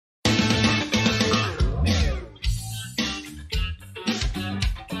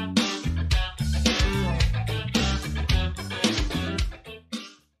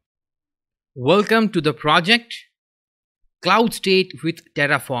Welcome to the project. Cloud State with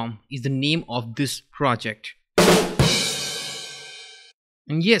Terraform is the name of this project.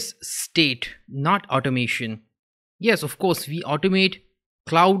 And yes, state, not automation. Yes, of course, we automate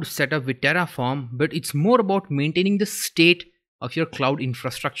cloud setup with Terraform, but it's more about maintaining the state of your cloud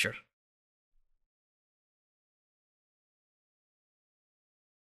infrastructure.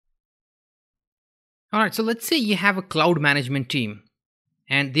 Alright, so let's say you have a cloud management team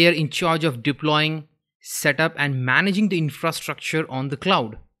and they are in charge of deploying, setup and managing the infrastructure on the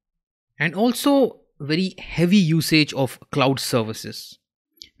cloud. And also very heavy usage of cloud services.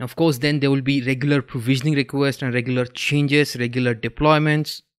 And of course, then there will be regular provisioning requests and regular changes, regular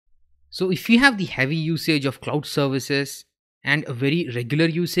deployments. So if you have the heavy usage of cloud services and a very regular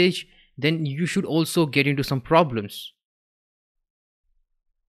usage, then you should also get into some problems.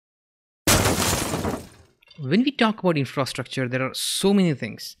 When we talk about infrastructure, there are so many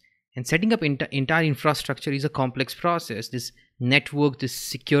things, and setting up entire infrastructure is a complex process. This network, this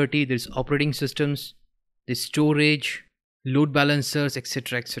security, there's operating systems, there's storage, load balancers,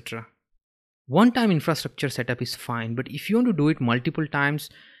 etc. etc. One-time infrastructure setup is fine, but if you want to do it multiple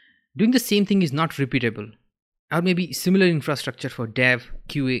times, doing the same thing is not repeatable. Or maybe similar infrastructure for dev,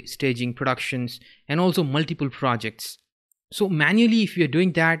 QA, staging, productions, and also multiple projects. So manually, if you're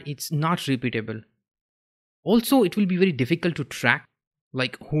doing that, it's not repeatable. Also, it will be very difficult to track,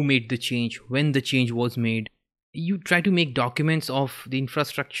 like who made the change, when the change was made. You try to make documents of the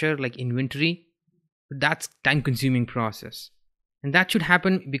infrastructure like inventory, but that's time-consuming process. And that should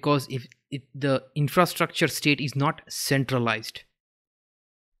happen because if the infrastructure state is not centralized.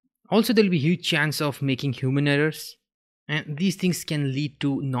 Also, there will be huge chance of making human errors, and these things can lead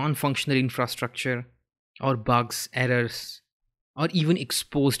to non-functional infrastructure or bugs, errors, or even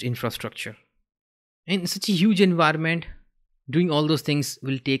exposed infrastructure. In such a huge environment, doing all those things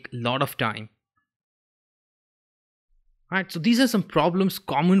will take a lot of time. Alright, so these are some problems,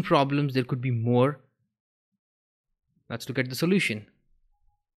 common problems. There could be more. Let's look at the solution.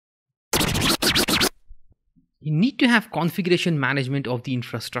 You need to have configuration management of the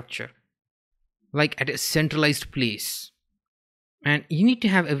infrastructure, like at a centralized place. And you need to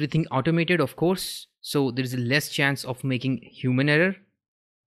have everything automated, of course, so there is a less chance of making human error.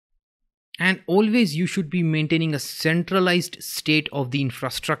 And always you should be maintaining a centralized state of the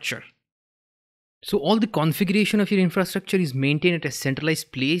infrastructure. So all the configuration of your infrastructure is maintained at a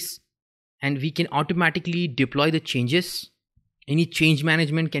centralized place, and we can automatically deploy the changes. Any change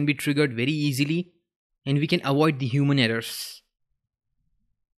management can be triggered very easily, and we can avoid the human errors.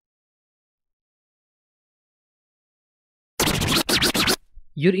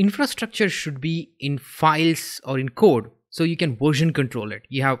 Your infrastructure should be in files or in code, so you can version control it.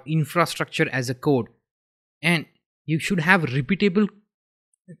 You have infrastructure as a code, and you should have repeatable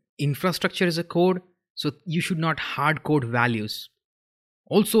infrastructure as a code, so you should not hard code values.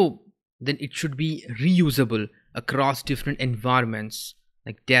 Also, then it should be reusable across different environments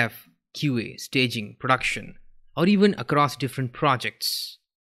like dev, QA, staging, production, or even across different projects.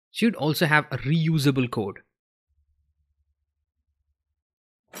 Should also have a reusable code.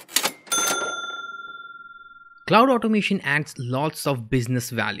 Cloud automation adds lots of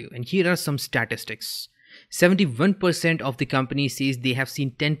business value, and here are some statistics. 71% of the company says they have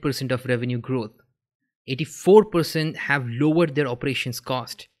seen 10% of revenue growth. 84% have lowered their operations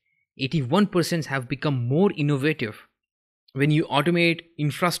cost. 81% have become more innovative. When you automate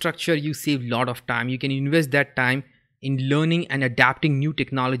infrastructure, you save a lot of time. You can invest that time in learning and adapting new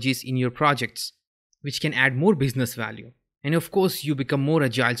technologies in your projects, which can add more business value. And of course, you become more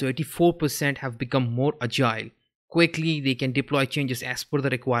agile. So 84% have become more agile. Quickly, they can deploy changes as per the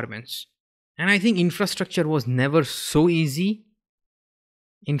requirements. And I think infrastructure was never so easy.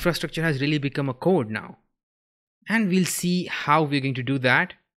 Infrastructure has really become a code now. And we'll see how we're going to do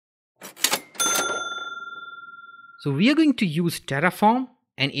that. So we are going to use Terraform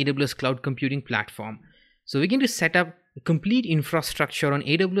and AWS Cloud Computing Platform. So we're going to set up a complete infrastructure on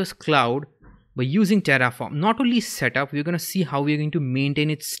AWS Cloud by using Terraform. Not only set up, we're going to see how we're going to maintain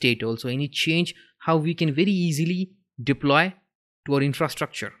its state also. Any change, how we can very easily deploy to our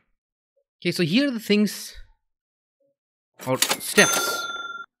infrastructure. Okay, so here are the things or steps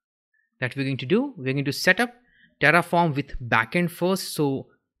that we're going to do. We're going to set up Terraform with backend first. So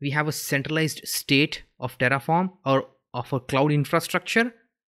we have a centralized state of Terraform or of our cloud infrastructure.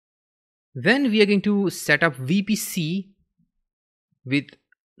 Then we are going to set up VPC with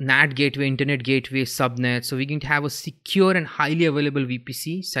NAT gateway, internet gateway, subnet. So we're going to have a secure and highly available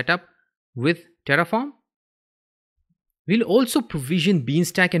VPC setup with Terraform. We'll also provision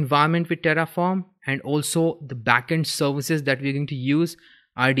Beanstalk environment with Terraform, and also the backend services that we're going to use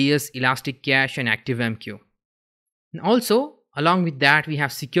RDS, Elastic Cache, and ActiveMQ. And also, along with that, we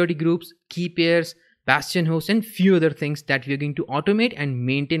have security groups, key pairs, bastion hosts, and few other things that we are going to automate and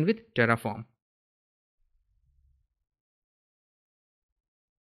maintain with Terraform.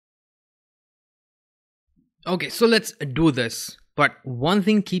 Okay, so let's do this. But one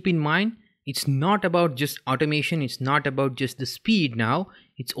thing keep in mind, it's not about just automation, it's not about just the speed now,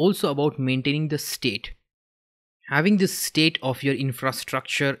 it's also about maintaining the state. Having the state of your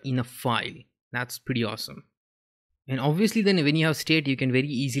infrastructure in a file, that's pretty awesome. And obviously then when you have state, you can very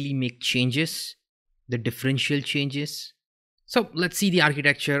easily make changes, the differential changes. So let's see the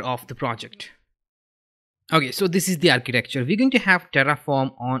architecture of the project. Okay, so this is the architecture. We're going to have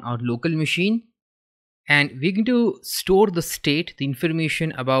Terraform on our local machine, and we're going to store the state, the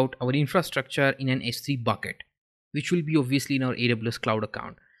information about our infrastructure in an S3 bucket, which will be obviously in our AWS cloud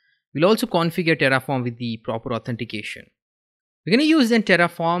account. We'll also configure Terraform with the proper authentication. We're going to use then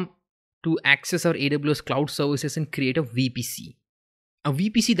Terraform to access our AWS cloud services and create a VPC. A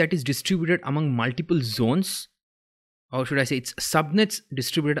VPC that is distributed among multiple zones, or should I say it's subnets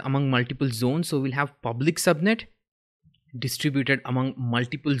distributed among multiple zones. So we'll have public subnet distributed among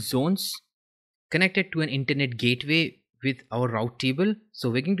multiple zones, connected to an internet gateway with our route table. So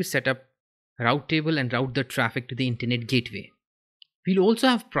we're going to set up a route table and route the traffic to the internet gateway. We'll also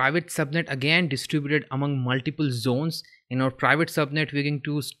have private subnet again distributed among multiple zones. In our private subnet, we're going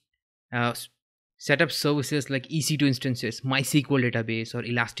to set up services like EC2 instances, MySQL database, or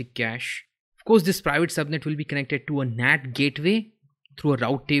Elastic Cache. Of course, this private subnet will be connected to a NAT gateway through a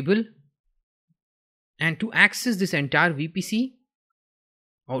route table. And to access this entire VPC,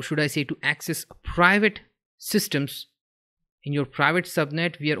 or should I say to access private systems in your private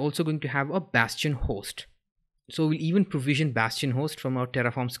subnet, we are also going to have a bastion host. So we'll even provision bastion host from our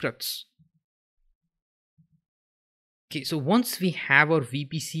Terraform scripts. Okay, so once we have our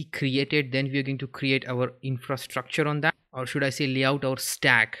VPC created, then we are going to create our infrastructure on that, or should I say lay out our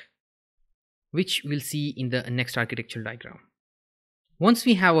stack, which we'll see in the next architectural diagram. Once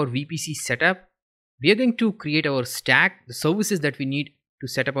we have our VPC set up, we are going to create our stack, the services that we need to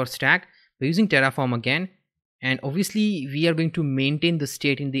set up our stack by using Terraform again. And obviously we are going to maintain the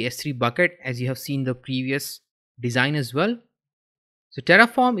state in the S3 bucket, as you have seen the previous design as well. So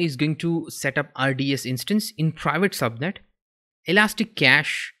Terraform is going to set up RDS instance in private subnet, Elastic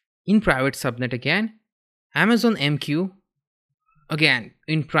Cache in private subnet again, Amazon MQ again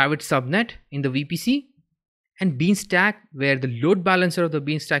in private subnet in the VPC, and Beanstalk, where the load balancer of the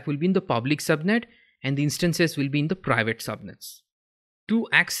Beanstalk will be in the public subnet and the instances will be in the private subnets. To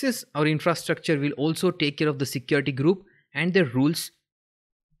access our infrastructure, we'll also take care of the security group and their rules,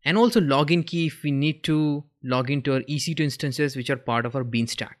 and also login key if we need to log into our EC2 instances which are part of our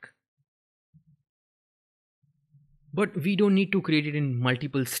Beanstalk. But we don't need to create it in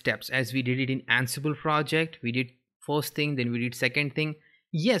multiple steps as we did it in Ansible project. We did first thing, then we did second thing.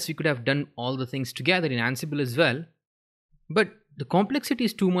 Yes, we could have done all the things together in Ansible as well, but the complexity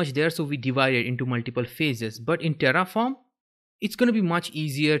is too much there, so we divide it into multiple phases. But in Terraform, it's going to be much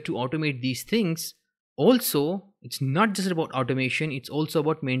easier to automate these things. Also, it's not just about automation, it's also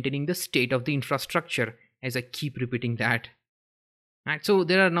about maintaining the state of the infrastructure, as I keep repeating that. Right, so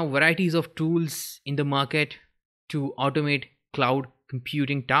there are now varieties of tools in the market to automate cloud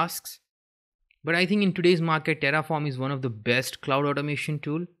computing tasks. But I think in today's market, Terraform is one of the best cloud automation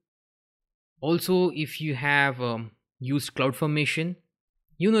tool. Also, if you have used CloudFormation,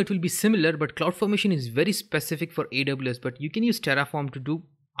 you know it will be similar, but CloudFormation is very specific for AWS, but you can use Terraform to do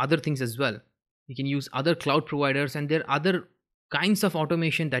other things as well. You can use other cloud providers, and there are other kinds of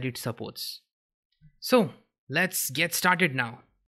automation that it supports. So let's get started now.